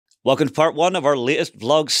Welcome to part one of our latest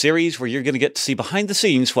vlog series where you're going to get to see behind the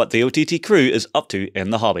scenes what the OTT crew is up to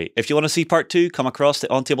in the hobby. If you want to see part two, come across to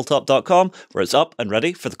OnTableTop.com where it's up and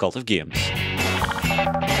ready for the cult of games.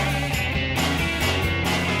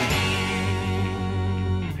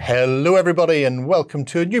 Hello everybody and welcome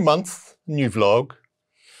to a new month, new vlog.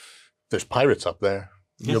 There's pirates up there.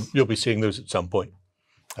 Yes. You'll be seeing those at some point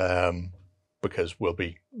because we'll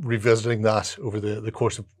be revisiting that over the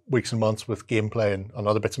course of weeks and months with gameplay and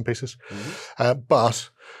other bits and pieces. Mm-hmm.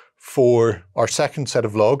 But for our second set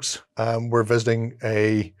of vlogs, we're visiting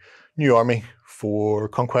a new army for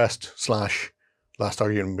Conquest / Last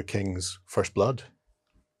Argument of the King's First Blood.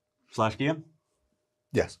 Slash game?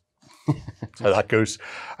 Yes. That's how that goes.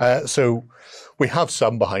 So we have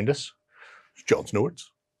some behind us. There's John's Nords.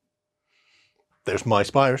 There's my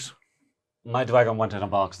Spires. My dragon went in a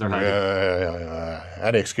box. They're handy.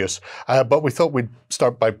 Any excuse. But we thought we'd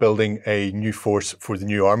start by building a new force for the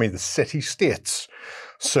new army, the city-states.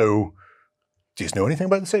 So, do you know anything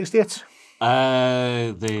about the city-states?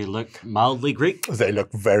 They look mildly Greek. They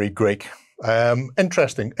look very Greek.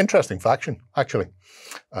 Interesting faction, actually.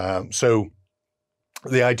 So,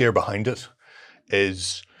 the idea behind it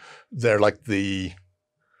is they're like the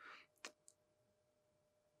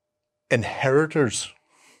inheritors.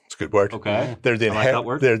 It's a good word. Okay. They're the that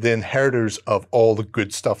word. They're the inheritors of all the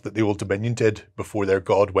good stuff that the Old Dominion did before their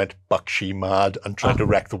god went bakshi mad and tried to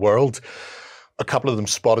wreck the world. A couple of them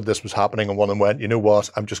spotted this was happening and one of them went, you know what,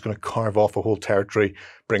 I'm just going to carve off a whole territory,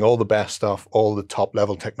 bring all the best stuff, all the top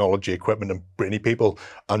level technology, equipment and brainy people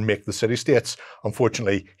and make the city-states.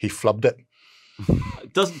 Unfortunately, he flubbed it.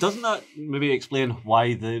 Doesn't that maybe explain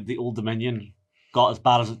why the Old Dominion got as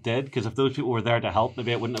bad as it did? Because if those people were there to help,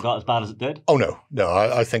 maybe it wouldn't have got as bad as it did. Oh, no.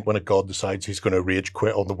 I think when a god decides he's going to rage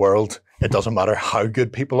quit on the world, it doesn't matter how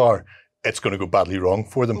good people are, it's going to go badly wrong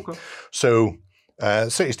for them. Okay. So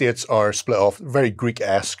city-states are split off, very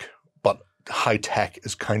Greek-esque, but high-tech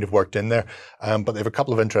is kind of worked in there. But they have a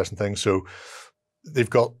couple of interesting things. So they've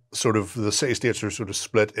got sort of, the city-states are sort of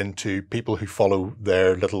split into people who follow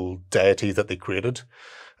their little deity that they created.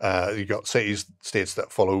 You've got city-states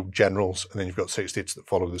that follow generals, and then you've got city-states that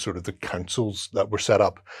follow the sort of the councils that were set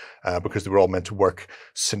up because they were all meant to work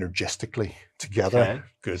synergistically together. Okay.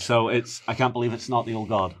 Good. So I can't believe it's not the old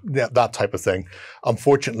god. Yeah, that type of thing.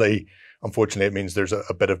 Unfortunately, it means there's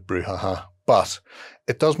a bit of brouhaha. But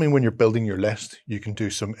it does mean when you're building your list, you can do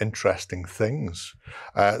some interesting things.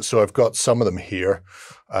 So I've got some of them here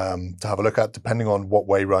to have a look at, depending on what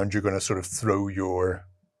way round you're going to sort of throw your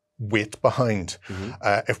weight behind.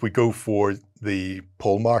 Mm-hmm. If we go for the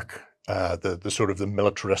polemark, the sort of the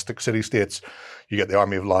militaristic city-states, you get the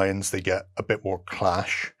Army of Lions. They get a bit more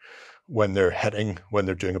clash when they're hitting, when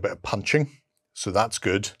they're doing a bit of punching. So that's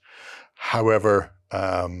good. However,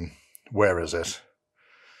 where is it?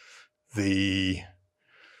 Eidolon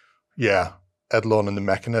and the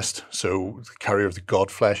Mechanist, so the carrier of the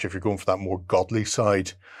Godflesh, if you're going for that more godly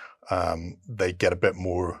side, they get a bit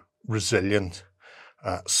more resilient,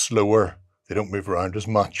 slower, they don't move around as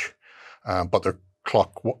much, but their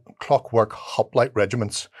clockwork hoplite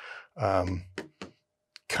regiments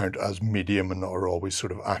count as medium and are always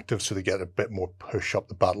sort of active, so they get a bit more push up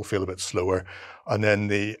the battlefield, a bit slower. And then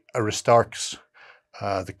the Aristarchs,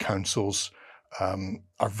 the councils,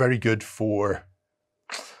 are very good for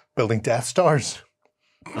building Death Stars.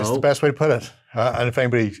 That's the best way to put it. And if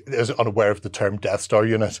anybody is unaware of the term Death Star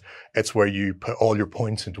unit, it's where you put all your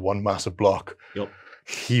points into one massive block,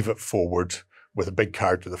 heave it forward with a big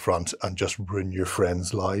card to the front and just ruin your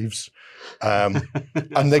friends' lives. And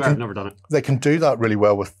I've never done it. They can do that really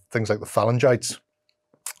well with things like the Phalangites,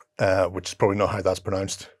 which is probably not how that's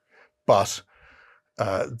pronounced. But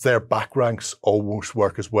their back ranks almost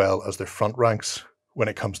work as well as their front ranks when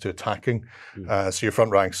it comes to attacking. So your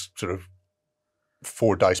front ranks sort of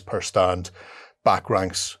 4 dice per stand, back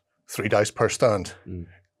ranks 3 dice per stand.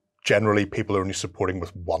 Generally, people are only supporting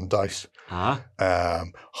with 1 dice.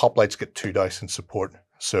 Hoplites get 2 dice in support,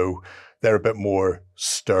 so they're a bit more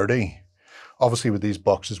sturdy. Obviously, with these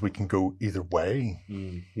boxes, we can go either way.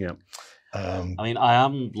 I mean, I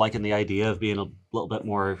am liking the idea of being a little bit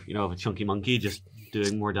more, of a chunky monkey, just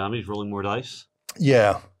doing more damage, rolling more dice.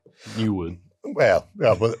 Yeah. You would. Well,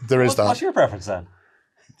 there is that. What's your preference then?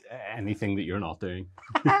 Anything that you're not doing.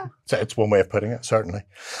 So it's one way of putting it, certainly.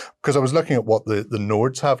 Because I was looking at what the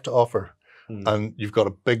Nords have to offer, and you've got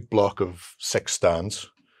a big block of 6 stands.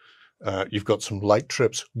 You've got some light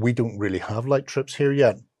troops. We don't really have light troops here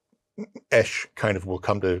yet. Ish, kind of. We'll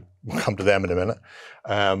come to them in a minute.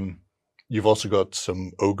 You've also got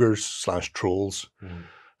some ogres / trolls.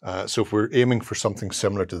 So if we're aiming for something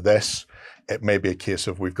similar to this, it may be a case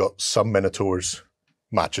of we've got some minotaurs,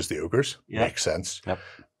 matches the ogres. Yep. Makes sense. Yep.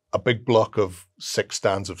 A big block of 6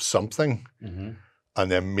 stands of something, Mm-hmm.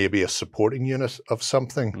 and then maybe a supporting unit of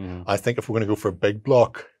something. Mm. I think if we're going to go for a big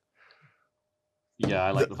block, Yeah,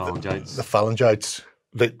 I like the phalangites. the phalangites,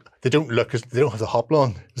 they don't look as, they don't have the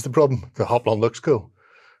hoplon is the problem. The hoplon looks cool.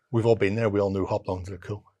 We've all been there. We all know hoplons are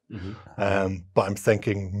cool. Mm-hmm. But I'm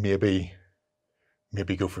thinking maybe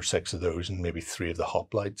go for 6 of those and maybe 3 of the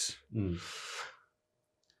hoplites. Mm.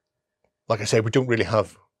 Like I say, we don't really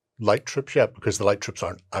have light trips yet because the light trips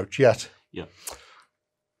aren't out yet. Yeah.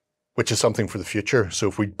 Which is something for the future. So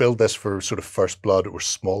if we build this for sort of First Blood or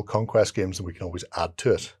small Conquest games, then we can always add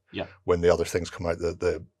to it. Yeah. When the other things come out,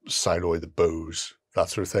 the Siloi, the bows, that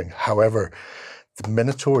sort of thing. However, the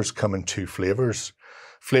Minotaurs come in 2 flavors.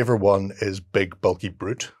 Flavor 1 is big, bulky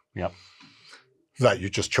brute. Yep. That you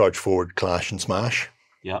just charge forward, clash and smash.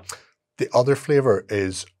 Yeah. The other flavor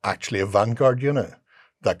is actually a Vanguard unit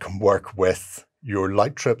that can work with your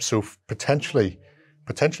light trips. So potentially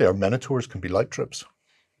our Minotaurs can be light trips.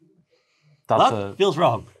 That feels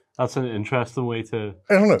wrong. That's an interesting way to...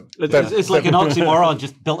 I don't know. It's like an oxymoron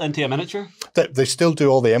just built into a miniature. They still do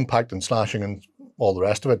all the impact and slashing and all the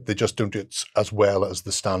rest of it. They just don't do it as well as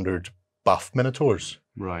the standard buff Minotaurs.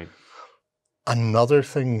 Right. Another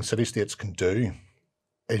thing city-states can do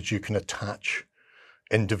is you can attach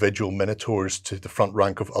individual Minotaurs to the front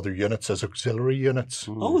rank of other units as auxiliary units.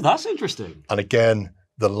 Oh, that's interesting. And again,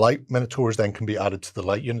 the light Minotaurs then can be added to the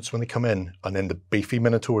light units when they come in, and then the beefy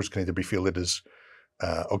Minotaurs can either be fielded as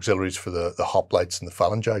auxiliaries for the hoplites and the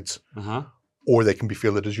phalangites, or they can be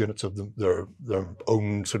fielded as units of their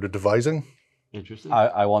own sort of devising. Interesting.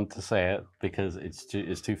 I want to say it because it's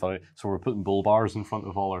too funny. So we're putting bull bars in front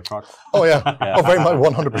of all our trucks. Oh yeah, oh very much,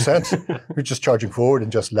 100%. You're just charging forward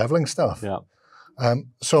and just leveling stuff. Yeah.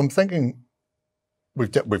 So I'm thinking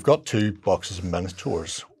we've got 2 boxes of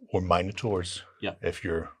Minotaurs or Minotaurs, if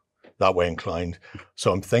you're that way inclined.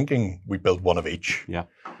 So I'm thinking we build 1 of each. Yeah.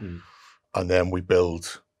 And then we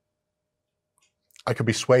build, I could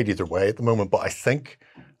be swayed either way at the moment, but I think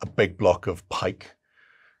a big block of pike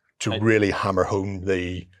to really hammer home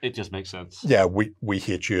the... It just makes sense. Yeah, we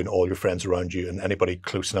hate you and all your friends around you and anybody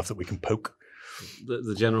close enough that we can poke.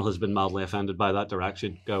 The general has been mildly offended by that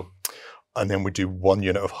direction. Go. And then we do 1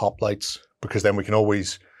 unit of hoplites, because then we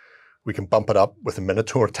can bump it up with a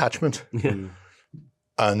Minotaur attachment.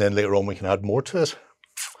 And then later on we can add more to it.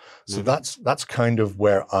 So that's kind of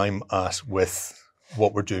where I'm at with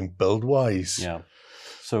what we're doing build-wise. Yeah.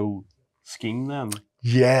 So scheme then.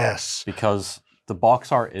 Yes. Because the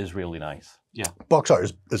box art is really nice. Yeah. Box art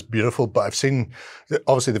is beautiful, but I've seen,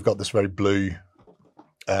 obviously they've got this very blue...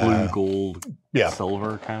 blue, gold,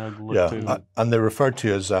 silver kind of look to it. And they're referred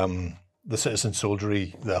to as... the citizen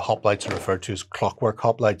soldiery, the hoplites are referred to as clockwork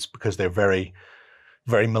hoplites because they're very,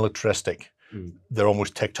 very militaristic. They're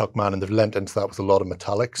almost TikTok man, and they've lent into that with a lot of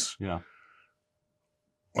metallics. Yeah.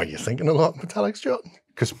 Are you thinking a lot of metallics, John?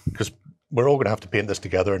 Because we're all going to have to paint this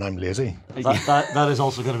together, and I'm lazy. That is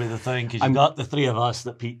also going to be the thing, because you've got the 3 of us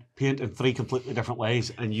that paint in 3 completely different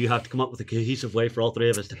ways, and you have to come up with a cohesive way for all 3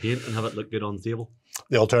 of us to paint and have it look good on the table.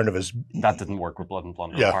 The alternative is... That didn't work with Blood and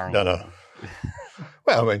Plunder. Yeah, apparently. no.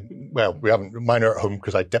 Well, we haven't. Mine are at home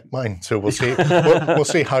because I dipped mine, so we'll see. we'll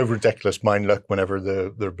see how ridiculous mine look whenever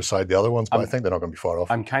they're beside the other ones. But I think they're not going to be far off.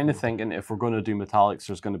 I'm kind of thinking if we're going to do metallics,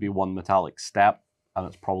 there's going to be 1 metallic step, and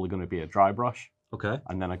it's probably going to be a dry brush. Okay.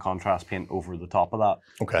 And then a contrast paint over the top of that.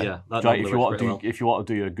 Okay. Yeah. If you want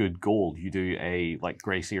to do a good gold, you do a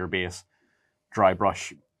grey seer base, dry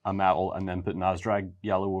brush a metal, and then put Nazdrag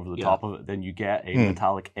yellow over the top of it. Then you get a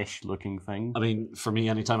metallic-ish looking thing. I mean, for me,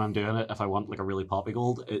 anytime I'm doing it, if I want like a really poppy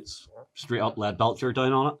gold, it's straight up lead belcher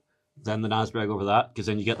down on it, then the Nazdrag over that, because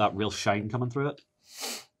then you get that real shine coming through it.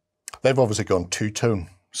 They've obviously gone 2-tone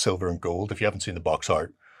silver and gold. If you haven't seen the box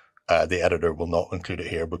art, the editor will not include it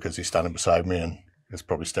here because he's standing beside me and is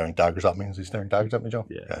probably staring daggers at me. Is he staring daggers at me, John?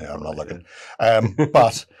 Yeah, I'm not looking.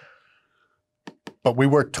 But we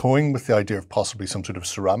were toying with the idea of possibly some sort of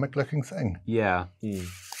ceramic-looking thing. Yeah, we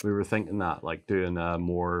were thinking that, like doing a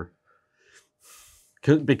more...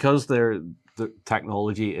 Because the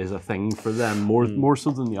technology is a thing for them, more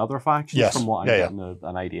so than the other factions, from what I'm getting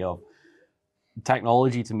an idea of.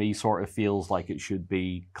 Technology, to me, sort of feels like it should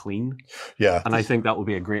be clean. Yeah. And I think that would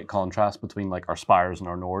be a great contrast between, like, our Spires and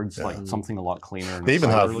our Nords, like something a lot cleaner. And they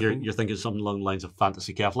even have... You're thinking something along the lines of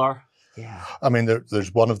Fantasy Kevlar? Yeah. I mean,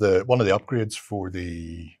 there's one of the upgrades for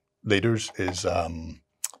the leaders is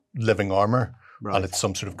living armor, and it's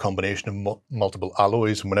some sort of combination of multiple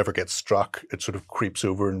alloys. And whenever it gets struck, it sort of creeps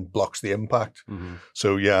over and blocks the impact.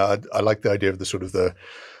 So yeah, I like the idea of the sort of the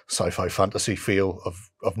sci-fi fantasy feel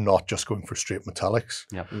of not just going for straight metallics.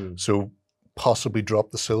 Yeah. So possibly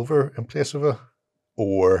drop the silver in place of it,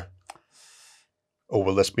 or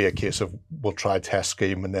will this be a case of we'll try a test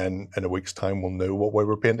scheme and then in a week's time we'll know what way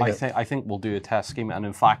we're painting it? I think we'll do a test scheme, and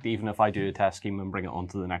in fact, even if I do a test scheme and bring it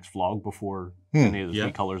onto the next vlog before any of the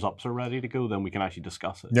 3 colours ups are ready to go, then we can actually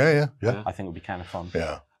discuss it. Yeah. I think it would be kind of fun.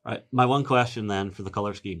 Yeah. Right. My one question then for the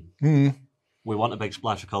colour scheme. We want a big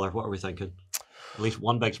splash of colour. What are we thinking? At least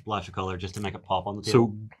one big splash of colour just to make it pop on the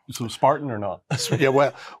table. So Spartan or not? Yeah,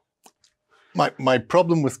 well, my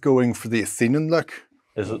problem with going for the Athenan look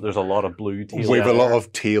is that there's a lot of blue teal. We have a lot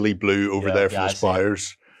of tealy blue over there for the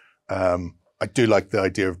spires. I do like the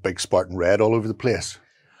idea of big Spartan red all over the place.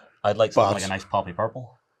 I'd like something like a nice poppy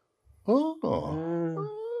purple.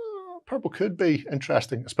 Purple could be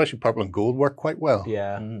interesting, especially purple and gold work quite well.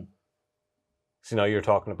 Yeah. So now you're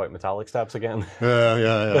talking about metallic steps again.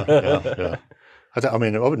 Yeah. I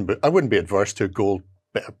mean, I wouldn't be adverse to a gold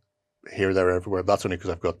bit here, there, everywhere. That's only because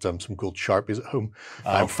I've got some gold Sharpies at home.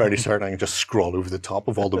 I'm fairly certain I can just scroll over the top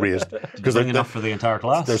of all the raised. Because there's enough for the entire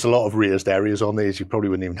class. There's a lot of raised areas on these. You probably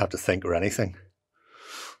wouldn't even have to think or anything.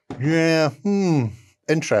 Yeah.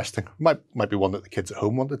 Interesting. Might be one that the kids at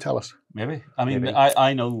home want to tell us. Maybe. I mean,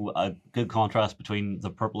 I know a good contrast between the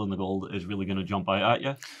purple and the gold is really going to jump out at you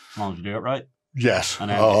as long as you do it right. Yes. And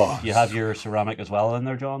then you have your ceramic as well in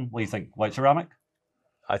there, John. What do you think? White ceramic?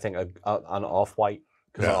 I think an off-white,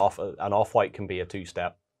 because an off-white can be a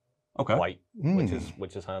 2-step white,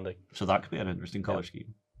 which is handy. So that could be an interesting colour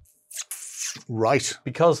scheme. Right.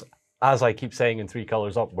 Because, as I keep saying in 3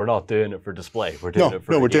 colours up, we're not doing it for display. We're doing it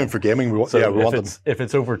for we're doing it for gaming. If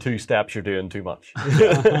it's over 2 steps, you're doing too much.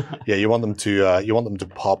 Yeah, you want them to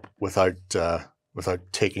pop without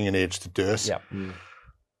taking an age to do it. Yeah.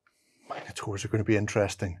 Minotaurs are going to be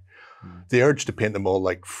interesting. The urge to paint them all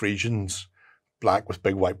like Frisians, black with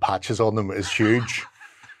big white patches on them, is huge.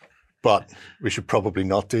 But we should probably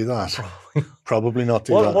not do that. Probably not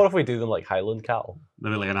do that. What if we do them like Highland cattle?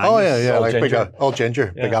 Maybe like an Angus. Yeah, all like ginger. all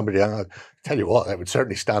ginger, big amber young. I'll tell you what, that would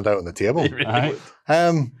certainly stand out on the table.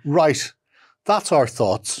 Right, that's our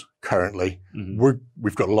thoughts currently.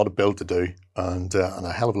 We've got a lot of build to do and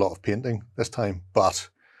a hell of a lot of painting this time, but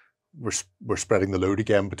we're spreading the load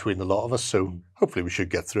again between the lot of us, so hopefully we should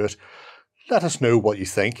get through it. Let us know what you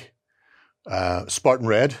think. Spartan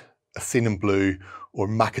red, Athenan blue, or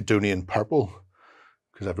Macedonian purple,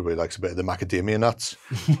 because everybody likes a bit of the macadamia nuts.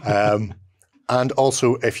 And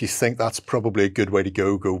also, if you think that's probably a good way to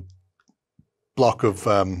go block of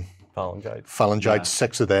phalangite,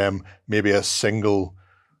 6 of them, maybe a single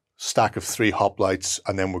stack of 3 hoplites,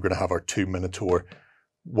 and then we're going to have our 2 Minotaur,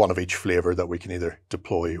 1 of each flavour that we can either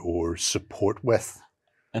deploy or support with.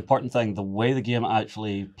 Important thing, the way the game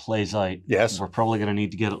actually plays out, we're probably going to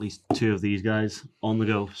need to get at least 2 of these guys on the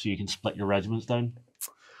go so you can split your regiments down.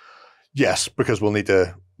 Yes, because we'll need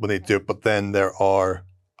to do it, but then there are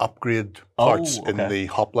upgrade parts in the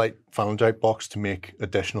hoplite phalangite box to make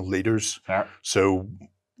additional leaders. Fair. So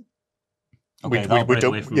we don't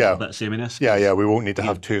away from a bit of sameness. Yeah, we won't need to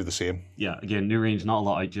have 2 of the same. Yeah, again, new range, not a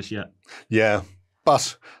lot out just yet. Yeah,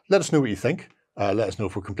 but let us know what you think. Let us know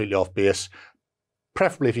if we're completely off base.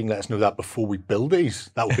 Preferably if you can let us know that before we build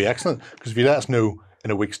these, that would be excellent. Because if you let us know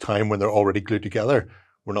in a week's time when they're already glued together,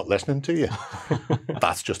 we're not listening to you.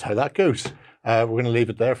 That's just how that goes. We're going to leave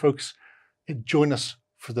it there, folks. Join us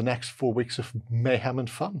for the next 4 weeks of mayhem and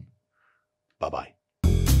fun. Bye-bye.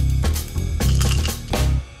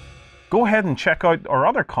 Go ahead and check out our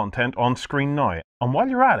other content on screen now. And while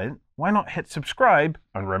you're at it, why not hit subscribe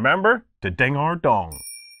and remember to ding our dong.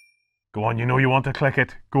 Go on, you know you want to click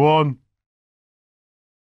it. Go on.